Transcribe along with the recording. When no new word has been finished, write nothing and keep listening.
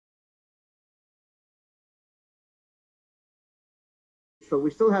So we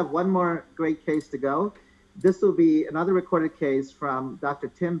still have one more great case to go. This will be another recorded case from Dr.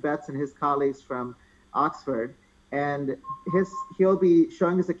 Tim Betts and his colleagues from Oxford. And he'll be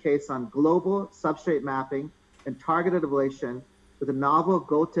showing us a case on global substrate mapping and targeted ablation with a novel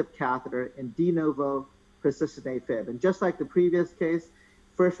gold-tip catheter in de novo persistent AFib. And just like the previous case,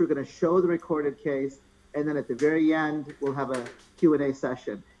 first we're going to show the recorded case, and then at the very end, we'll have a Q&A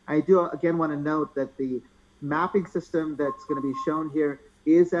session. I do, again, want to note that the mapping system that's going to be shown here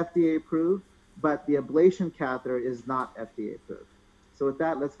is FDA approved, but the ablation catheter is not FDA approved. So with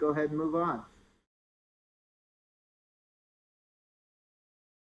that, let's go ahead and move on.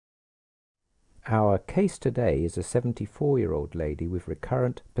 Our case today is a 74-year-old lady with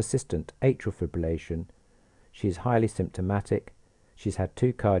recurrent persistent atrial fibrillation. She is highly symptomatic. She's had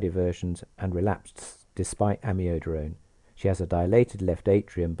 2 cardioversions and relapsed despite amiodarone. She has a dilated left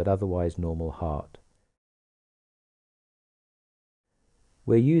atrium but otherwise normal heart.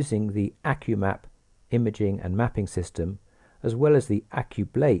 We're using the AcQMap imaging and mapping system as well as the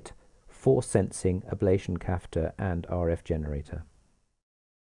AcQBlate force sensing ablation catheter and RF generator.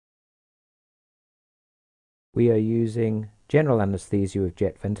 We are using general anesthesia with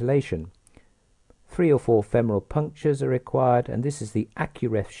jet ventilation. 3 or 4 femoral punctures are required, and this is the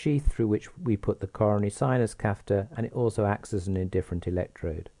AcQRef sheath through which we put the coronary sinus catheter, and it also acts as an indifferent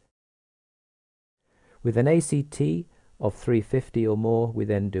electrode. With an ACT of 350 or more, we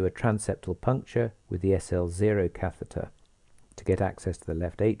then do a transeptal puncture with the SL0 catheter to get access to the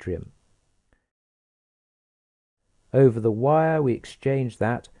left atrium. Over the wire we exchange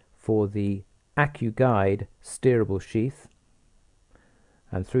that for the AcQGuide steerable sheath,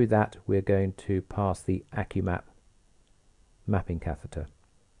 and through that we're going to pass the AcQMap mapping catheter.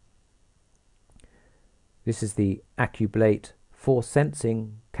 This is the AcQBlate force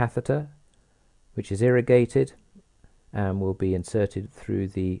sensing catheter, which is irrigated and will be inserted through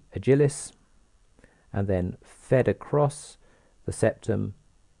the agilis and then fed across the septum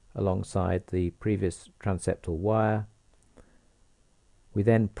alongside the previous transeptal wire. We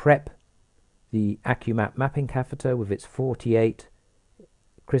then prep the AcQMap mapping catheter with its 48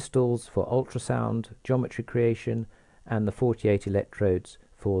 crystals for ultrasound geometry creation and the 48 electrodes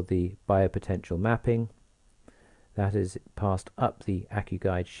for the biopotential mapping. That is passed up the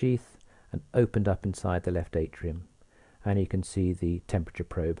AcQGuide sheath and opened up inside the left atrium, and you can see the temperature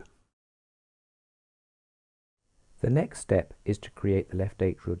probe. The next step is to create the left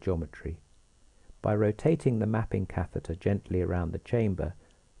atrial geometry. By rotating the mapping catheter gently around the chamber,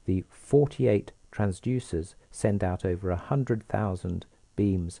 the 48 transducers send out over 100,000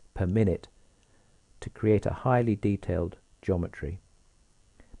 beams per minute to create a highly detailed geometry.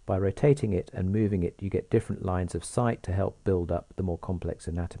 By rotating it and moving it, you get different lines of sight to help build up the more complex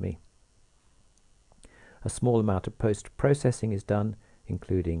anatomy. A small amount of post-processing is done,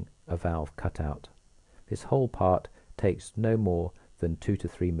 including a valve cutout. This whole part takes no more than 2 to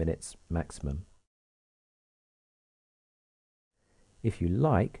 3 minutes maximum. If you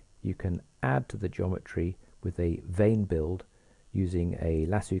like, you can add to the geometry with a vein build using a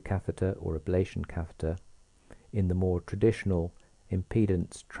lasso catheter or ablation catheter in the more traditional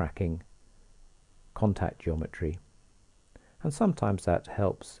impedance tracking contact geometry. And sometimes that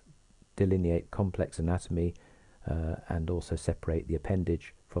helps delineate complex anatomy and also separate the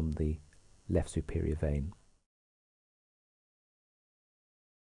appendage from the left superior vein.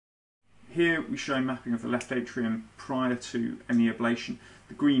 Here we show mapping of the left atrium prior to any ablation.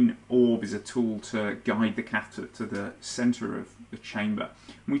 The green orb is a tool to guide the catheter to the centre of the chamber.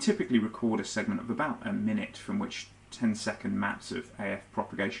 And we typically record a segment of about a minute from which 10-second maps of AF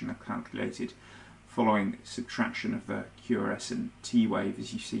propagation are calculated following subtraction of the QRS and T wave,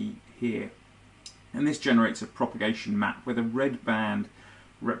 as you see here. And this generates a propagation map where the red band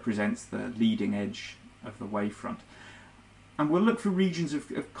represents the leading edge of the wavefront. And we'll look for regions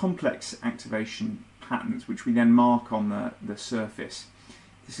of complex activation patterns, which we then mark on the surface.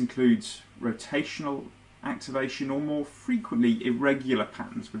 This includes rotational activation, or more frequently irregular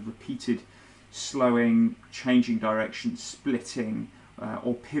patterns with repeated slowing, changing direction, splitting,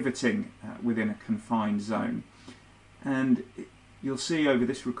 or pivoting within a confined zone. And you'll see over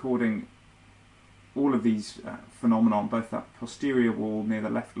this recording all of these phenomena on both that posterior wall near the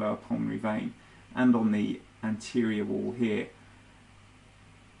left lower pulmonary vein and on the anterior wall here,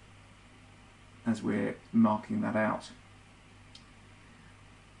 as we're marking that out.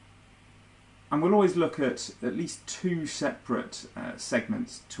 And we'll always look at least 2 separate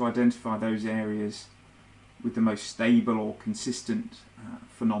segments to identify those areas with the most stable or consistent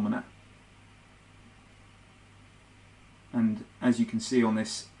phenomena. And as you can see on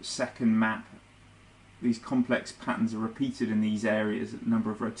this second map these complex patterns are repeated in these areas, a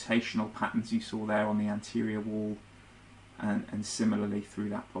number of rotational patterns you saw there on the anterior wall, and similarly through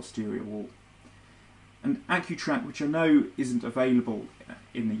that posterior wall. And AcQTrack, which I know isn't available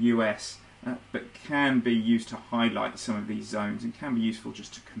in the US, but can be used to highlight some of these zones and can be useful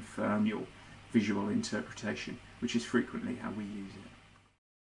just to confirm your visual interpretation, which is frequently how we use it.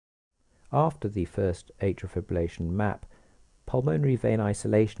 After the first atrial fibrillation map, pulmonary vein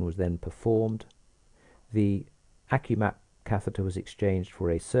isolation was then performed. The AcQMap catheter was exchanged for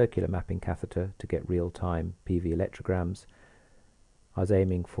a circular mapping catheter to get real-time PV electrograms. I was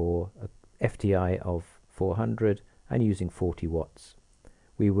aiming for a FTI of 400 and using 40 watts.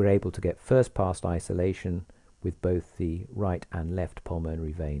 We were able to get first-pass isolation with both the right and left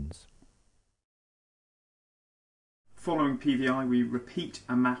pulmonary veins. Following PVI, we repeat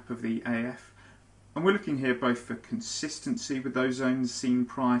a map of the AF, and we're looking here both for consistency with those zones seen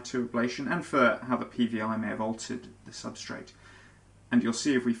prior to ablation and for how the PVI may have altered the substrate. And you'll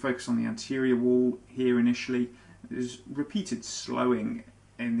see if we focus on the anterior wall here initially, there's repeated slowing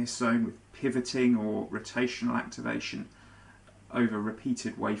in this zone with pivoting or rotational activation over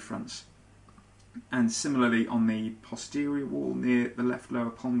repeated wavefronts. And similarly on the posterior wall near the left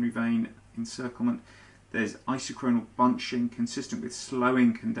lower pulmonary vein encirclement, there's isochronal bunching consistent with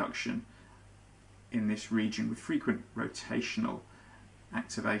slowing conduction in this region with frequent rotational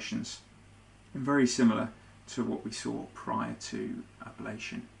activations, and very similar to what we saw prior to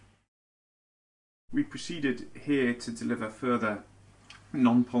ablation. We proceeded here to deliver further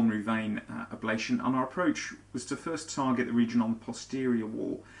non-pulmonary vein ablation, and our approach was to first target the region on the posterior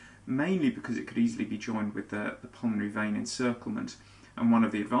wall, mainly because it could easily be joined with the pulmonary vein encirclement. And one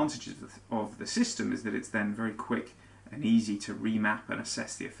of the advantages of the system is that it's then very quick and easy to remap and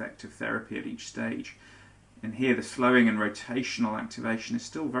assess the effect of therapy at each stage. And here the slowing and rotational activation is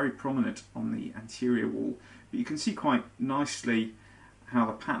still very prominent on the anterior wall, but you can see quite nicely how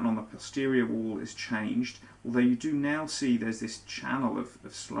the pattern on the posterior wall is changed, although you do now see there's this channel of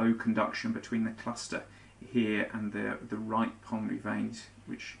slow conduction between the cluster here and the right pulmonary veins,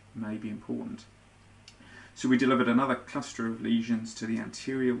 which may be important. So we delivered another cluster of lesions to the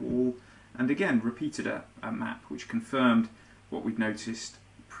anterior wall, and again repeated a map which confirmed what we'd noticed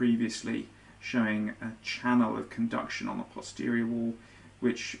previously, showing a channel of conduction on the posterior wall,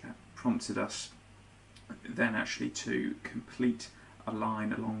 which prompted us then actually to complete a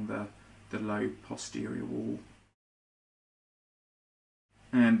line along the low posterior wall.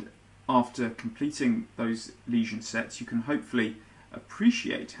 And after completing those lesion sets, you can hopefully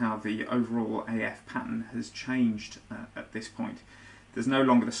appreciate how the overall AF pattern has changed at this point. There's no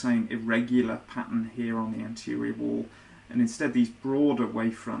longer the same irregular pattern here on the anterior wall, and instead these broader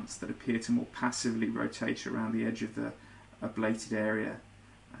wavefronts that appear to more passively rotate around the edge of the ablated area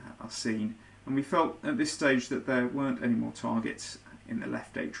are seen. And we felt at this stage that there weren't any more targets in the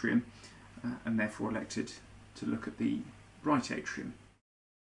left atrium, and therefore elected to look at the right atrium.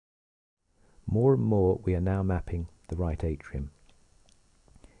 More and more we are now mapping the right atrium.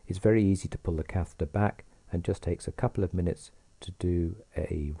 It's very easy to pull the catheter back and just takes a couple of minutes to do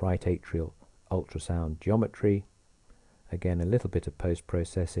a right atrial ultrasound geometry. Again, a little bit of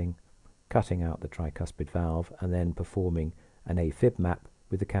post-processing, cutting out the tricuspid valve and then performing an AFib map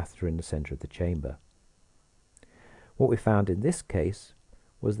with the catheter in the center of the chamber. What we found in this case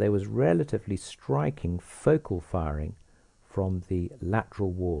was there was relatively striking focal firing from the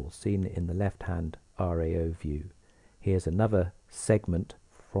lateral wall seen in the left-hand RAO view. Here's another segment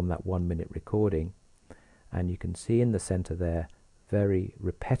from that 1-minute recording, and you can see in the center there very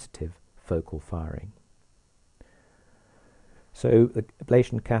repetitive focal firing. So the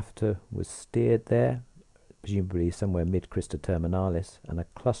ablation catheter was steered there, presumably somewhere mid-crista terminalis, and a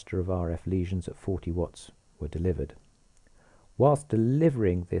cluster of RF lesions at 40 watts were delivered. Whilst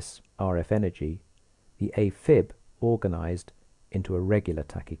delivering this RF energy, the AFib organized into a regular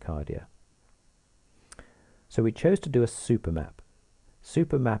tachycardia. So we chose to do a supermap.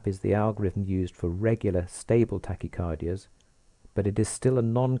 Supermap is the algorithm used for regular stable tachycardias, but it is still a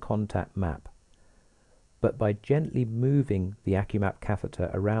non-contact map. But by gently moving the AcQMap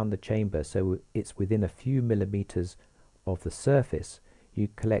catheter around the chamber so it's within a few millimeters of the surface, you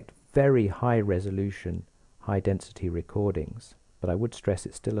collect very high resolution, high density recordings. But I would stress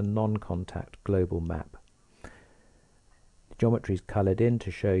it's still a non-contact global map. The geometry is colored in to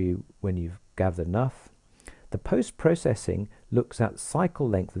show you when you've gathered enough. The post-processing looks at cycle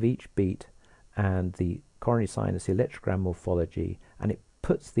length of each beat and the coronary sinus electrogram morphology, and it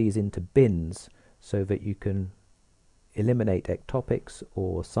puts these into bins so that you can eliminate ectopics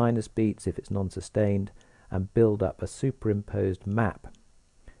or sinus beats if it's non-sustained and build up a superimposed map.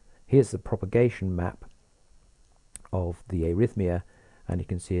 Here's the propagation map of the arrhythmia, and you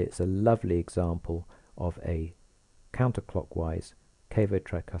can see it's a lovely example of a counterclockwise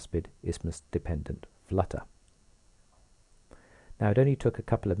cavo-tricuspid isthmus-dependent flutter. Now, it only took a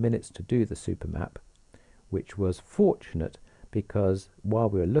couple of minutes to do the supermap, which was fortunate because while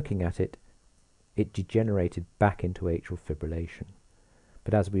we were looking at it, it degenerated back into atrial fibrillation.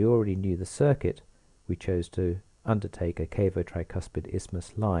 But as we already knew the circuit, we chose to undertake a cavo-tricuspid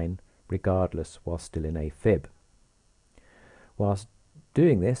isthmus line regardless while still in AFib. Whilst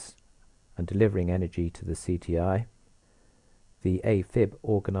doing this and delivering energy to the CTI, the AFib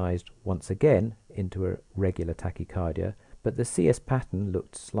organized once again into a regular tachycardia, but the CS pattern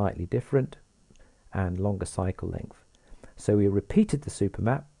looked slightly different and longer cycle length. So we repeated the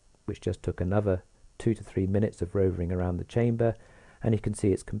supermap, which just took another 2 to 3 minutes of rovering around the chamber, and you can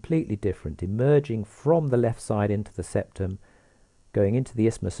see it's completely different, emerging from the left side into the septum, going into the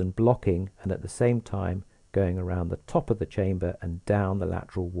isthmus and blocking, and at the same time going around the top of the chamber and down the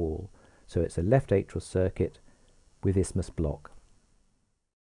lateral wall. So it's a left atrial circuit with isthmus block.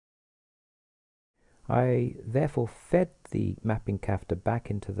 I therefore fed the mapping catheter back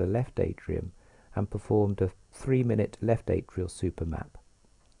into the left atrium and performed a 3-minute left atrial supermap.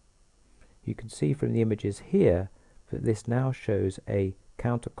 You can see from the images here that this now shows a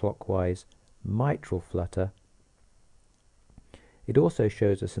counterclockwise mitral flutter. It also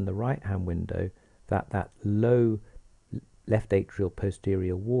shows us in the right hand window that that low left atrial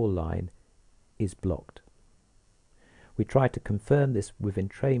posterior wall line is blocked. We tried to confirm this with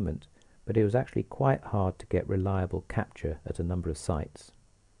entrainment, but it was actually quite hard to get reliable capture at a number of sites.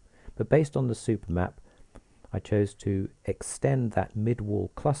 But based on the supermap, I chose to extend that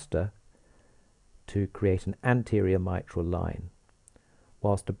mid-wall cluster to create an anterior mitral line.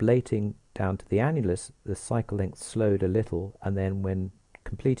 Whilst ablating down to the annulus, the cycle length slowed a little, and then when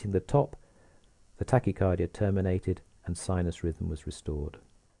completing the top, the tachycardia terminated and sinus rhythm was restored.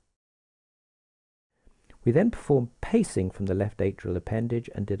 We then performed pacing from the left atrial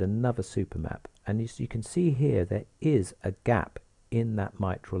appendage and did another supermap. And as you can see here, there is a gap in that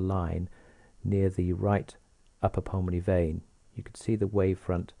mitral line near the right upper pulmonary vein. You can see the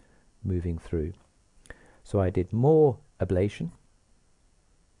wavefront moving through. So I did more ablation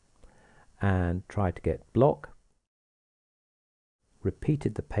and tried to get block,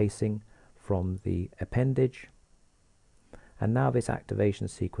 repeated the pacing from the appendage, and now this activation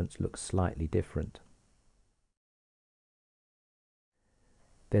sequence looks slightly different.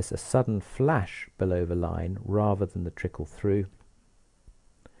 There's a sudden flash below the line rather than the trickle through.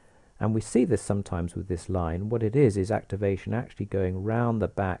 And we see this sometimes with this line. What it is activation actually going round the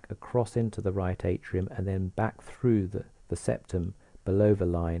back, across into the right atrium, and then back through the septum below the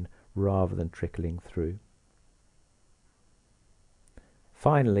line rather than trickling through.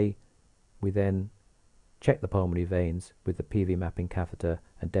 Finally, we then checked the pulmonary veins with the PV mapping catheter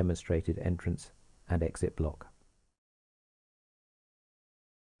and demonstrated entrance and exit block.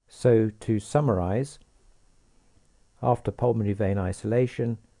 So to summarize, after pulmonary vein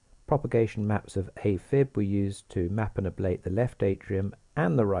isolation, propagation maps of AFib were used to map and ablate the left atrium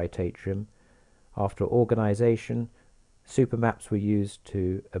and the right atrium. After organization, supermaps were used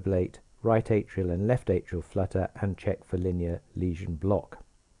to ablate right atrial and left atrial flutter and check for linear lesion block.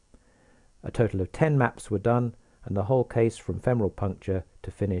 A total of 10 maps were done, and the whole case from femoral puncture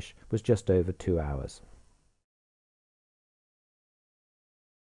to finish was just over 2 hours.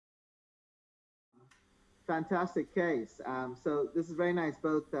 Fantastic case. So this is very nice.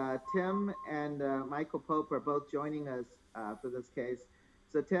 Both Tim and Michael Pope are both joining us for this case.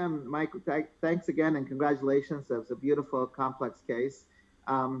 So Tim, Michael, thanks again and congratulations. That was a beautiful, complex case.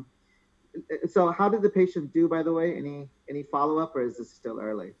 So how did the patient do, by the way? Any follow-up, or is this still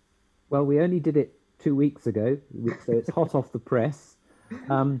early? Well, we only did it 2 weeks ago, so it's hot off the press.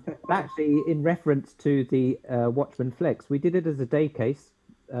 Actually, in reference to the Watchman Flex, we did it as a day case.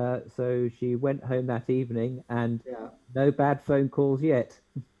 So she went home that evening, and no bad phone calls yet.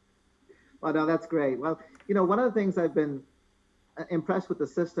 Well, no, that's great. Well, you know, one of the things I've been impressed with the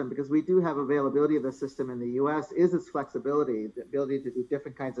system, because we do have availability of the system in the US, is its flexibility, the ability to do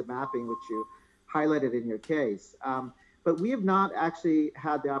different kinds of mapping, which you highlighted in your case. But we have not actually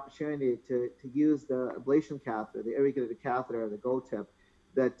had the opportunity to use the ablation catheter, the irrigated catheter, the gold tip,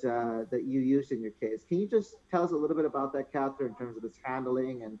 that you used in your case. Can you just tell us a little bit about that catheter in terms of its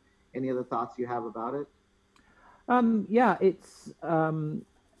handling and any other thoughts you have about it? Yeah, it's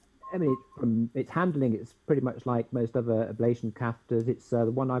I mean, from its handling, it's pretty much like most other ablation catheters. It's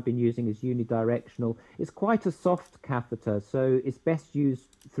the one I've been using is unidirectional. It's quite a soft catheter, so it's best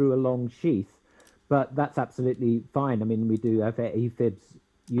used through a long sheath, but that's absolutely fine. I mean, we do have AFibs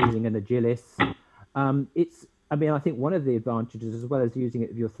using an Agilis. It's I mean, I think one of the advantages, as well as using it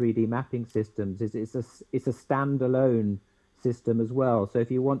with your 3D mapping systems, is it's a standalone system as well. So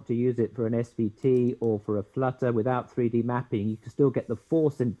if you want to use it for an SVT or for a flutter without 3D mapping, you can still get the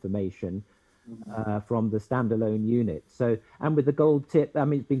force information from the standalone unit. So, and with the gold tip, I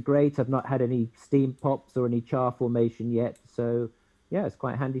mean, it's been great. I've not had any steam pops or any char formation yet. So yeah, it's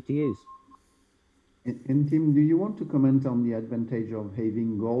quite handy to use. And Tim, do you want to comment on the advantage of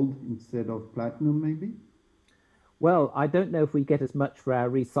having gold instead of platinum, maybe? Well, I don't know if we get as much for our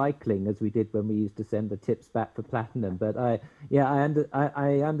recycling as we did when we used to send the tips back for platinum, but I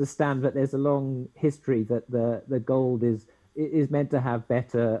understand that there's a long history that the gold is meant to have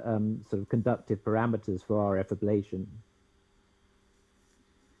better sort of conductive parameters for RF ablation.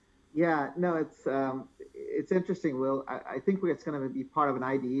 Yeah, no, it's interesting, Will. I think it's going to be part of an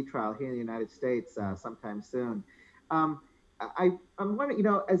IDE trial here in the United States sometime soon. I'm wondering, you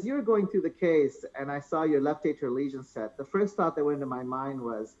know, as you were going through the case and I saw your left atrial lesion set, the first thought that went into my mind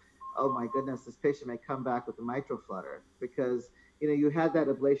was, oh my goodness, this patient may come back with a mitral flutter, because, you know, you had that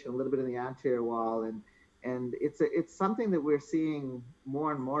ablation a little bit in the anterior wall, and it's something that we're seeing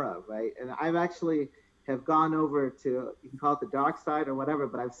more and more of, right? And I've actually have gone over to, you can call it the dark side or whatever,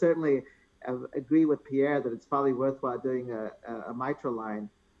 but I've certainly agree with Pierre that it's probably worthwhile doing a mitral line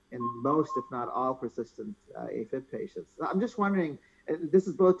in most, if not all, persistent AFib patients. I'm just wondering, and this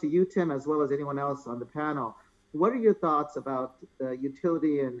is both to you, Tim, as well as anyone else on the panel, what are your thoughts about the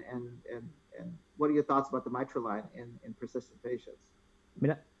utility and what are your thoughts about the mitral line in persistent patients? I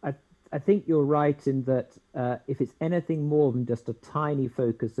mean, I think you're right in that if it's anything more than just a tiny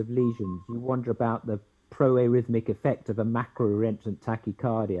focus of lesions, you wonder about the proarrhythmic effect of a macroretentant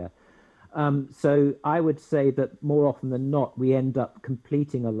tachycardia. So I would say that more often than not, we end up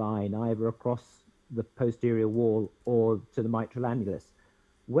completing a line either across the posterior wall or to the mitral annulus.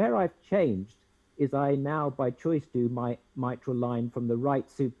 Where I've changed is I now, by choice, do my mitral line from the right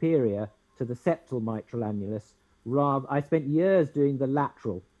superior to the septal mitral annulus. I spent years doing the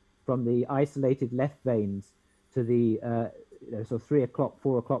lateral from the isolated left veins to the sort of 3 o'clock,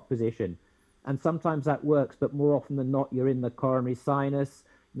 4 o'clock position. And sometimes that works, but more often than not, you're in the coronary sinus.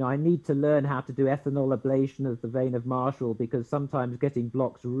 You know, I need to learn how to do ethanol ablation of the vein of Marshall, because sometimes getting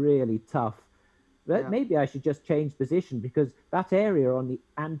blocks really tough. But maybe I should just change position, because that area on the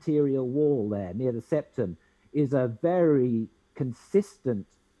anterior wall there near the septum is a very consistent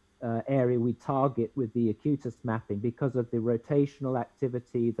area we target with the acutus mapping because of the rotational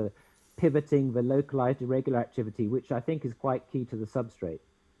activity, the pivoting, the localized irregular activity, which I think is quite key to the substrate.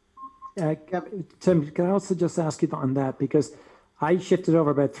 Tim, can I also just ask you on that? Because I shifted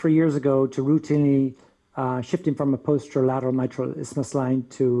over about 3 years ago to routinely shifting from a posterolateral mitral isthmus line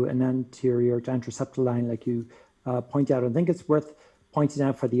to an anterior to anteroseptal line, like you point out. I think it's worth pointing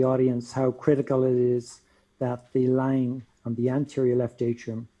out for the audience how critical it is that the line on the anterior left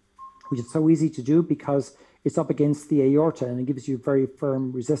atrium, which is so easy to do because it's up against the aorta and it gives you very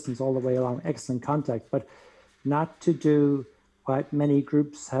firm resistance all the way along, excellent contact, but not to do what many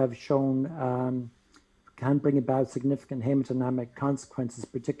groups have shown can bring about significant hemodynamic consequences,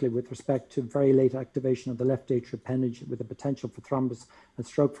 particularly with respect to very late activation of the left atrial appendage with the potential for thrombus and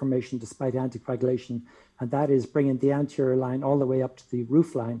stroke formation despite anticoagulation. And that is bringing the anterior line all the way up to the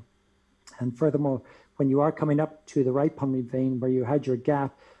roof line. And furthermore, when you are coming up to the right pulmonary vein where you had your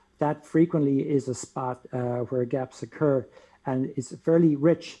gap, that frequently is a spot where gaps occur, and it's a fairly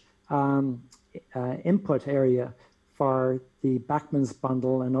rich input area for the Bachmann's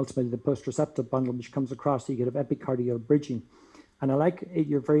bundle and ultimately the posteroceptal bundle, which comes across, so you get epicardial bridging. And I like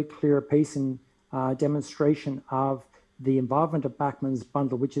your very clear pacing demonstration of the involvement of Bachmann's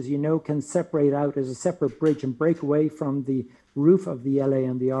bundle, which, as you know, can separate out as a separate bridge and break away from the roof of the LA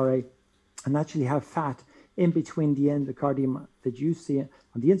and the RA, and actually have fat in between the endocardium that you see on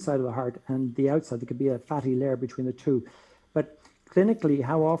the inside of the heart and the outside. There could be a fatty layer between the two. But clinically,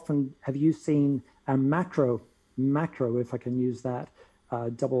 how often have you seen a macro, if I can use that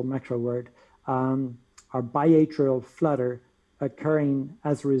double macro word, or biatrial flutter occurring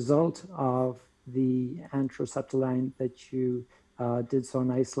as a result of the anteroseptal line that you did so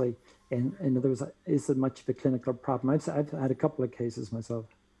nicely? In other words, is it much of a clinical problem? I've had a couple of cases myself.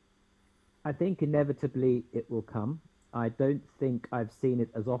 I think inevitably it will come. I don't think I've seen it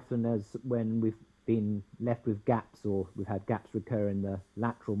as often as when we've been left with gaps or we've had gaps recur in the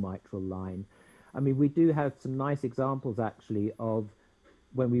lateral mitral line. I mean, we do have some nice examples actually of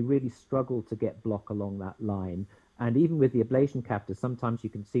when we really struggle to get block along that line. And even with the ablation catheter, sometimes you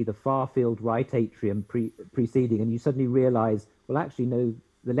can see the far field right atrium preceding, and you suddenly realize, well, actually, no,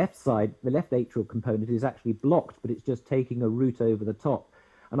 the left side, the left atrial component is actually blocked, but it's just taking a route over the top.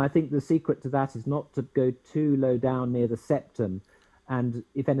 And I think the secret to that is not to go too low down near the septum, and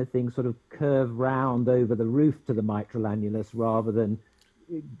if anything, sort of curve round over the roof to the mitral annulus rather than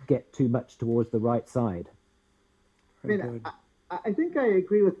get too much towards the right side. I think I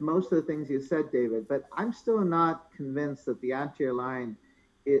agree with most of the things you said, David, but I'm still not convinced that the anterior line,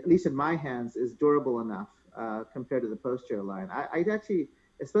 at least in my hands, is durable enough compared to the posterior line. I'd actually,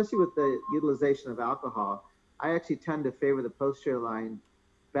 especially with the utilization of alcohol, I actually tend to favor the posterior line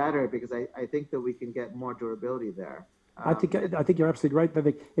better because I think that we can get more durability there. I think you're absolutely right,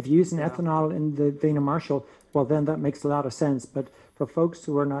 Vivek. If you use an ethanol in the vena marshal, well, then that makes a lot of sense. But for folks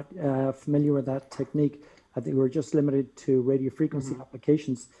who are not familiar with that technique, I think we're just limited to radiofrequency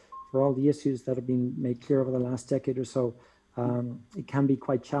applications for all the issues that have been made clear over the last decade or so. It can be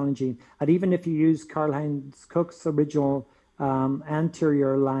quite challenging. And even if you use Karl-Heinz Cook's original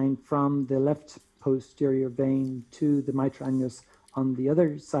anterior line from the left posterior vein to the mitral annulus on the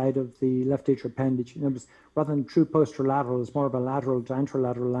other side of the left atrial appendage, it was, rather than true posterolateral, it's more of a lateral to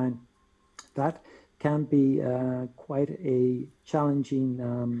anterolateral line. That can be quite a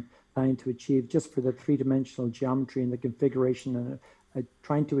challenging line to achieve just for the three-dimensional geometry and the configuration and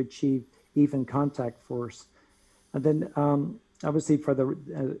trying to achieve even contact force. And then obviously for the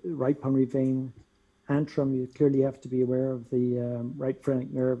right pulmonary vein antrum, you clearly have to be aware of the right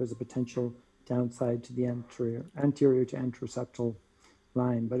phrenic nerve as a potential downside to the anterior to anteroseptal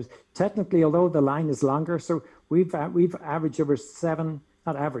line. But technically, although the line is longer, so we've averaged over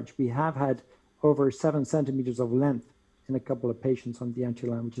we have had over 7 centimeters of length in a couple of patients on the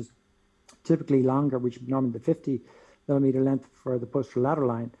anterior line, which is typically longer, which would normally the 50 millimeter length for the posterolateral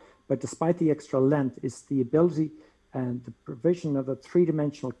line. But despite the extra length, it's the ability and the provision of a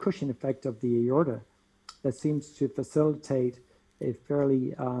three-dimensional cushion effect of the aorta that seems to facilitate a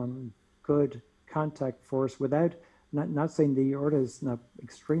fairly good contact force without, not saying the aorta is not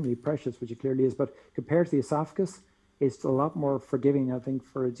extremely precious, which it clearly is, but compared to the esophagus, it's a lot more forgiving, I think,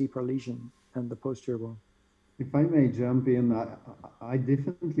 for a deeper lesion than the posterior one. If I may jump in, I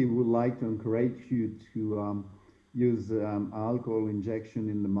definitely would like to encourage you to use alcohol injection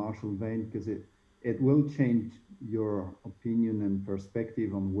in the Marshall vein, because it will change your opinion and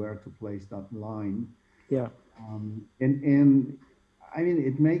perspective on where to place that line. Yeah. And I mean,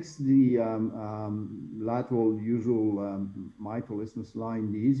 it makes the lateral usual mitral isthmus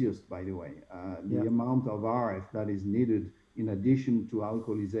line the easiest, by the way. The amount of RF that is needed in addition to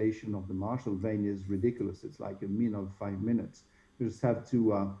alcoholization of the Marshall vein is ridiculous. It's like a min of 5 minutes. You just have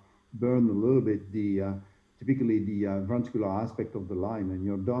to burn a little bit typically the ventricular aspect of the line, and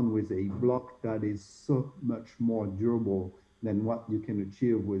you're done with a block that is so much more durable than what you can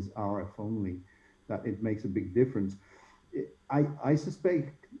achieve with RF only, that it makes a big difference. I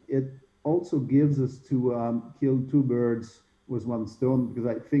suspect it also gives us to kill two birds with one stone, because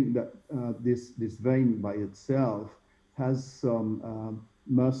I think that this vein by itself has some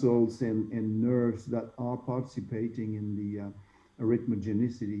muscles and nerves that are participating in the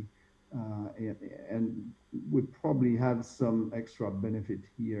arrhythmogenicity, and would probably have some extra benefit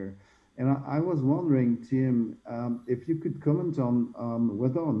here. And I was wondering, Tim, if you could comment on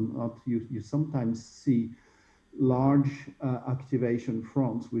whether or not you sometimes see large activation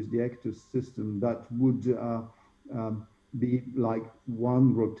fronts with the AcTUS system that would be like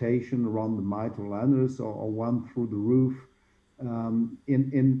one rotation around the mitral annulus or one through the roof,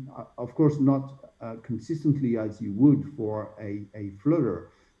 in of course not consistently as you would for a flutter,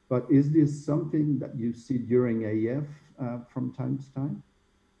 but is this something that you see during AF from time to time?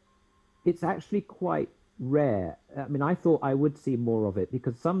 It's actually quite rare. I mean, I thought I would see more of it,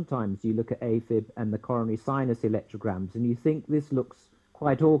 because sometimes you look at AFib and the coronary sinus electrograms and you think this looks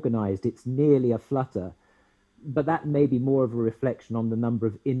quite organized, it's nearly a flutter, but that may be more of a reflection on the number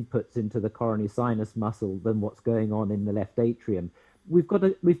of inputs into the coronary sinus muscle than what's going on in the left atrium. We've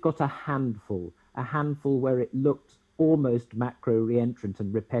got a handful where it looked almost macro reentrant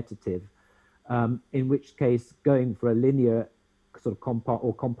and repetitive, in which case going for a linear sort of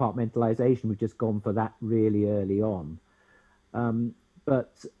compartmentalization, we've just gone for that really early on.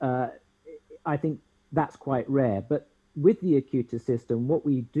 But I think that's quite rare. But with the AcQUTUS system, what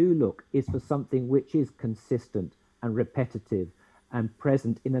we do look is for something which is consistent and repetitive and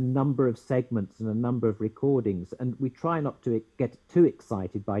present in a number of segments and a number of recordings. And we try not to get too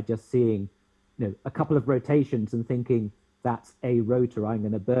excited by just seeing, you know, a couple of rotations and thinking that's a rotor, I'm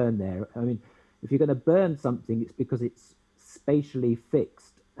going to burn there. I mean, if you're going to burn something, it's because it's spatially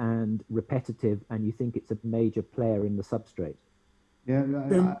fixed and repetitive, and you think it's a major player in the substrate.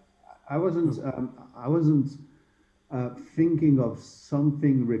 Yeah, I wasn't thinking of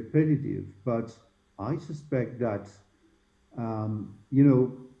something repetitive, but I suspect that You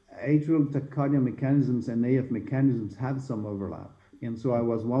know, atrial tachycardia mechanisms and AF mechanisms have some overlap. And so I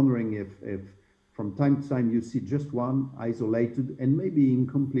was wondering if from time to time you see just one isolated and maybe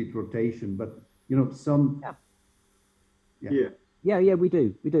incomplete rotation, but you know, some. Yeah, we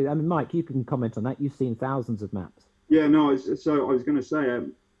do. I mean, Mike, you can comment on that. You've seen thousands of maps. Yeah, no, so I was going to say,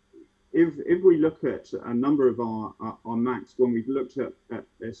 if we look at a number of our maps, when we've looked at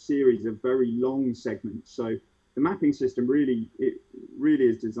a series of very long segments, so the mapping system really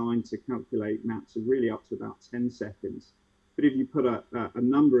is designed to calculate maps of really up to about 10 seconds. But if you put a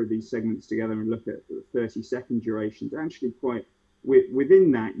number of these segments together and look at 30-second durations, actually quite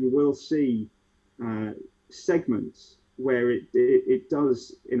within that, you will see segments where it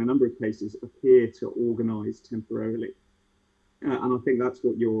does, in a number of cases, appear to organize temporarily. And I think that's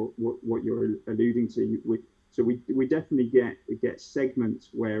what you're alluding to. So we definitely get segments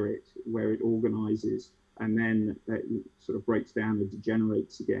where it organizes and then it sort of breaks down and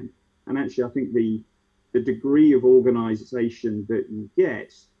degenerates again. And actually, I think the degree of organization that you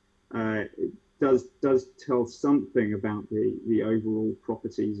get does tell something about the overall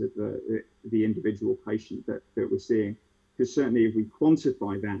properties of the individual patient that we're seeing. Because certainly, if we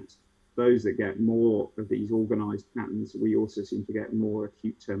quantify that, those that get more of these organized patterns, we also seem to get more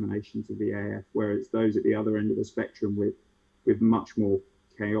acute terminations of the AF, whereas those at the other end of the spectrum with much more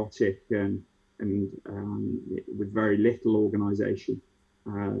chaotic and with very little organization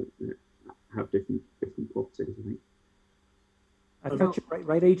have different properties, I think. I thought your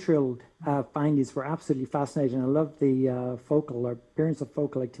right atrial findings were absolutely fascinating. I love the focal or appearance of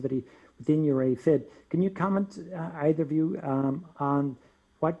focal activity within your AFib. Can you comment, either of you, on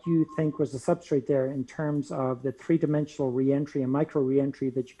what you think was the substrate there in terms of the three-dimensional reentry and micro reentry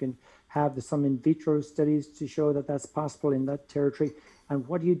that you can have? There's some in vitro studies to show that that's possible in that territory. And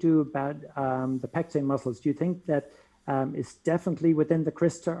what do you do about the pecten muscles? Do you think that it's definitely within the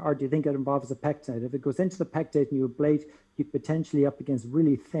crista, or do you think it involves the pectinate? If it goes into the pectinate and you ablate, you potentially up against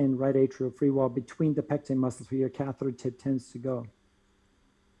really thin right atrial free wall between the pecten muscles where your catheter tip tends to go.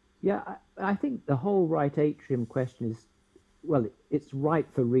 Yeah, I think the whole right atrium question is, well, it's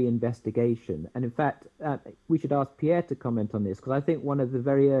ripe for reinvestigation. And in fact, we should ask Pierre to comment on this, because I think one of the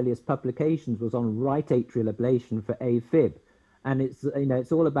very earliest publications was on right atrial ablation for AFib. And it's,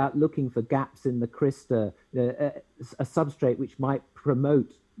 it's all about looking for gaps in the crista, a substrate which might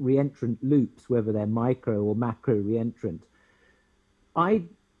promote reentrant loops, whether they're micro or macro reentrant.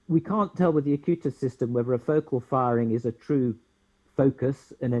 We can't tell with the Acutus system whether a focal firing is a true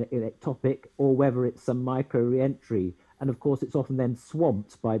focus in an ectopic or whether it's some micro reentry. And of course, it's often then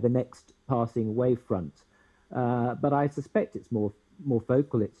swamped by the next passing wavefront. But I suspect it's more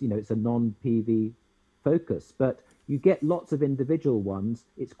focal. It's, it's a non-PV focus. But you get lots of individual ones.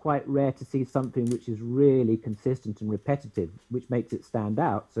 It's quite rare to see something which is really consistent and repetitive, which makes it stand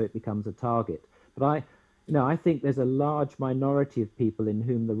out, so it becomes a target. But I think there's a large minority of people in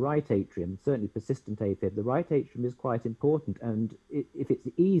whom the right atrium, certainly persistent AFib, the right atrium is quite important. And if it's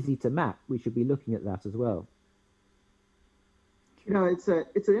easy to map, we should be looking at that as well. It's an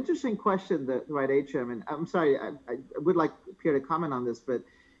interesting question, the right atrium. And I'm sorry, I would like Pierre to comment on this, but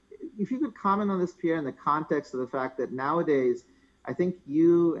if you could comment on this, Pierre, in the context of the fact that nowadays, I think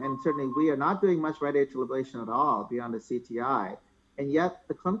you and certainly we are not doing much right atrial ablation at all beyond a CTI, and yet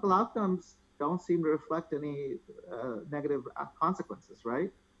the clinical outcomes don't seem to reflect any negative consequences,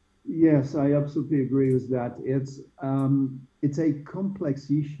 right? Yes, I absolutely agree with that. It's a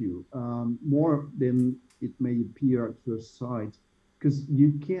complex issue, more than it may appear at first sight, because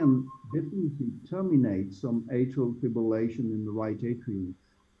you can definitely terminate some atrial fibrillation in the right atrium.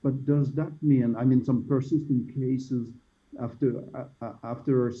 But does that mean, some persistent cases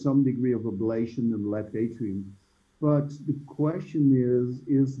after some degree of ablation in the left atrium? But the question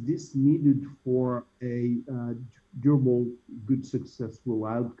is this needed for a durable, good, successful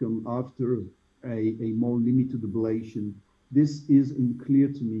outcome after a more limited ablation? This is unclear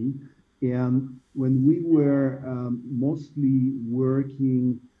to me. And when we were mostly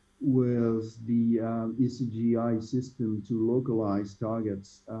working with the ECGI system to localize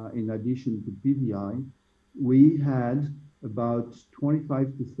targets in addition to PVI, we had about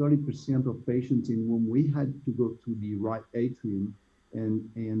 25 to 30% of patients in whom we had to go to the right atrium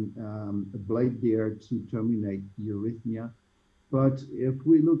and ablate there to terminate the arrhythmia. But if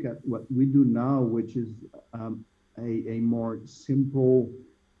we look at what we do now, which is a more simple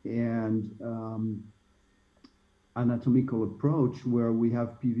and anatomical approach where we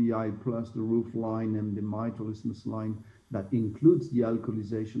have PVI plus the roof line and the mitral isthmus line that includes the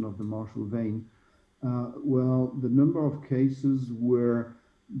alcoholization of the Marshall vein, well, the number of cases where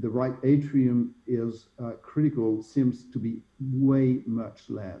the right atrium is critical seems to be way much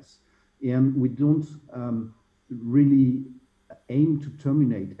less. And we don't really aim to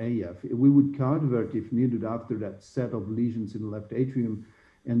terminate AF. We would convert if needed after that set of lesions in the left atrium.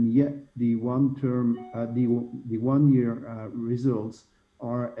 And yet the the 1 year results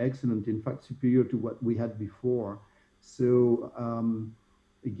are excellent, in fact, superior to what we had before. So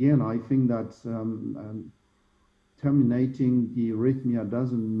again, I think that terminating the arrhythmia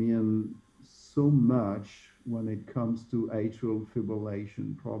doesn't mean so much when it comes to atrial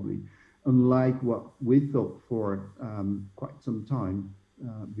fibrillation, probably, unlike what we thought for quite some time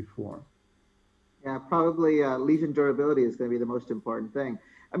before. Yeah, probably lesion durability is going to be the most important thing.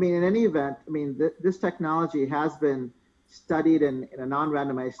 I mean, in any event, I mean, this technology has been studied in a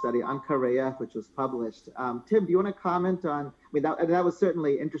non-randomized study on AF, which was published. Tim, do you want to comment on, I mean, that was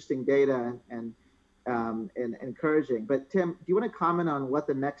certainly interesting data and encouraging, but Tim, do you want to comment on what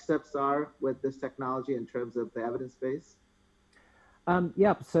the next steps are with this technology in terms of the evidence base?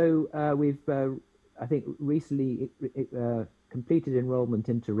 Yeah, so we've, I think, recently completed enrollment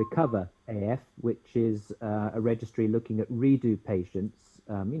into Recover AF, which is a registry looking at redo patients.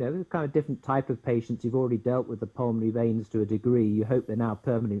 You know, the kind of different type of patients. You've already dealt with the pulmonary veins to a degree. You hope they're now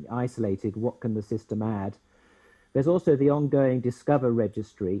permanently isolated. What can the system add? There's also the ongoing Discover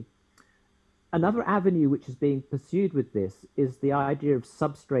registry. Another avenue which is being pursued with this is the idea of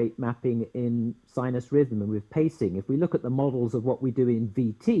substrate mapping in sinus rhythm and with pacing. If we look at the models of what we do in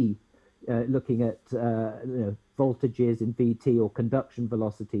VT, looking at you know, voltages in VT or conduction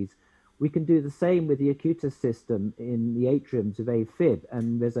velocities, we can do the same with the Acutus system in the atriums of AFib,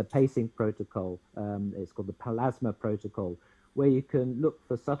 and there's a pacing protocol, it's called the plasma protocol, where you can look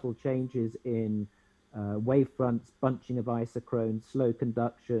for subtle changes in wavefronts, bunching of isochrones, slow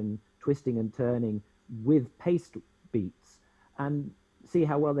conduction, twisting and turning with paced beats, and see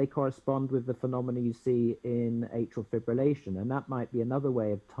how well they correspond with the phenomena you see in atrial fibrillation. And that might be another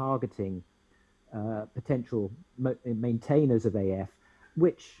way of targeting potential maintainers of AF,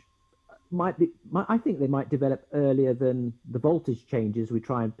 which I think they might develop earlier than the voltage changes we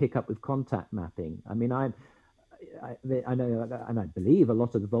try and pick up with contact mapping. I mean, I know and I believe a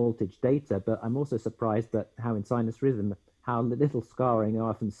lot of the voltage data, but I'm also surprised at how in sinus rhythm, how little scarring I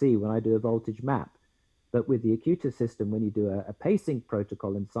often see when I do a voltage map. But with the Acutus system, when you do a pacing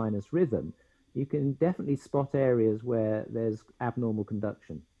protocol in sinus rhythm, you can definitely spot areas where there's abnormal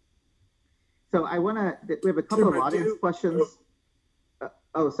conduction. So I want to, we have a couple of audience questions.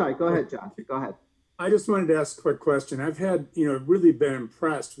 Oh, sorry, go ahead, John, go ahead. I just wanted to ask a quick question. I've had, really been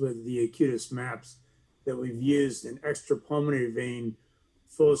impressed with the Acutus maps that we've used in extrapulmonary vein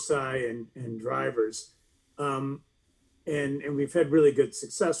foci and drivers. And we've had really good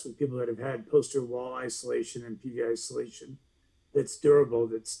success with people that have had posterior wall isolation and PV isolation that's durable,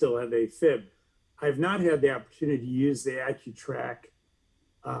 that still have AFib. I've not had the opportunity to use the AcQTrack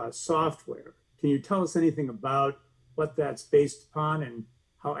software. Can you tell us anything about what that's based upon and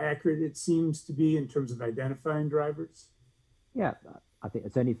how accurate it seems to be in terms of identifying drivers? Yeah, I think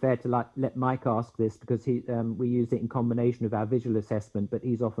it's only fair to let Mike ask this because we use it in combination with our visual assessment, but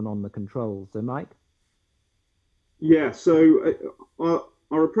he's often on the controls. So Mike? Yeah, so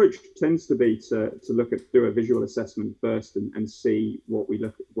our approach tends to be to do a visual assessment first and see what we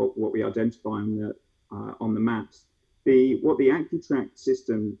look at, what we identify on the maps. What the AcQTrack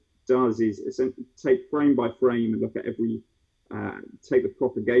system does is essentially take frame by frame and look at take the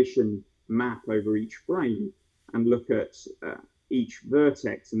propagation map over each frame and look at each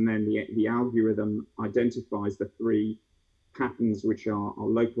vertex, and then the algorithm identifies the three patterns, which are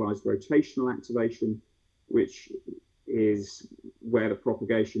localized rotational activation, which is where the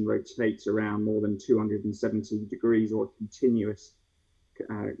propagation rotates around more than 270 degrees, or a continuous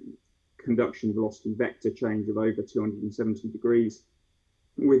conduction velocity vector change of over 270 degrees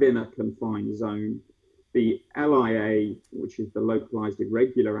within a confined zone. The LIA, which is the localized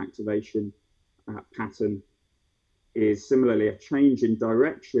irregular activation pattern, is similarly a change in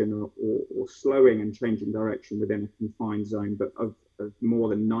direction or slowing and change in direction within a confined zone, but of more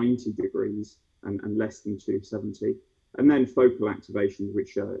than 90 degrees and less than 270. And then focal activations,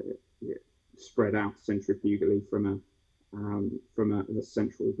 which are spread out centrifugally from a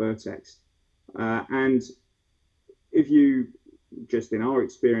central vertex. And if you, just in our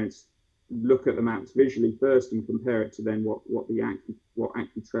experience, look at the maps visually first and compare it to then what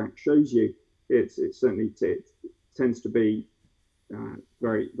AcQTrack shows you, it certainly tends to be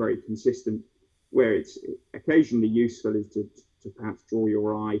very, very consistent. Where it's occasionally useful is to perhaps draw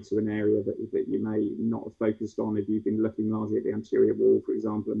your eye to an area that you may not have focused on if you've been looking largely at the anterior wall, for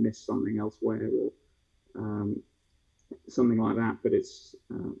example, and missed something elsewhere, or something like that. But it's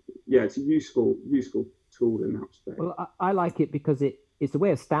yeah, it's a useful tool in that respect. Well, I like it because it's a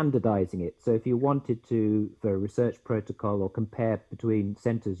way of standardizing it. So if you wanted to, for a research protocol or compare between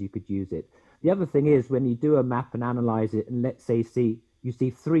centers, you could use it. The other thing is when you do a map and analyze it, and let's say you see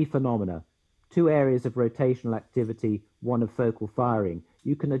 3 phenomena, 2 areas of rotational activity, 1 of focal firing,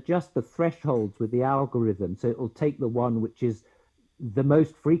 you can adjust the thresholds with the algorithm. So it will take the one which is the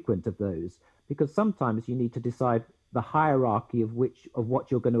most frequent of those, because sometimes you need to decide the hierarchy of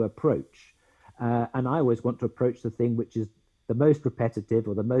what you're going to approach. And I always want to approach the thing which is the most repetitive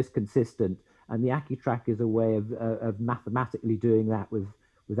or the most consistent. And the AcQTrack is a way of mathematically doing that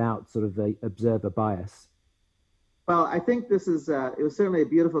without sort of a observer bias. Well, I think this is, it was certainly a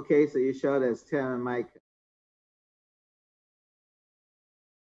beautiful case that you showed us, Tim and Mike.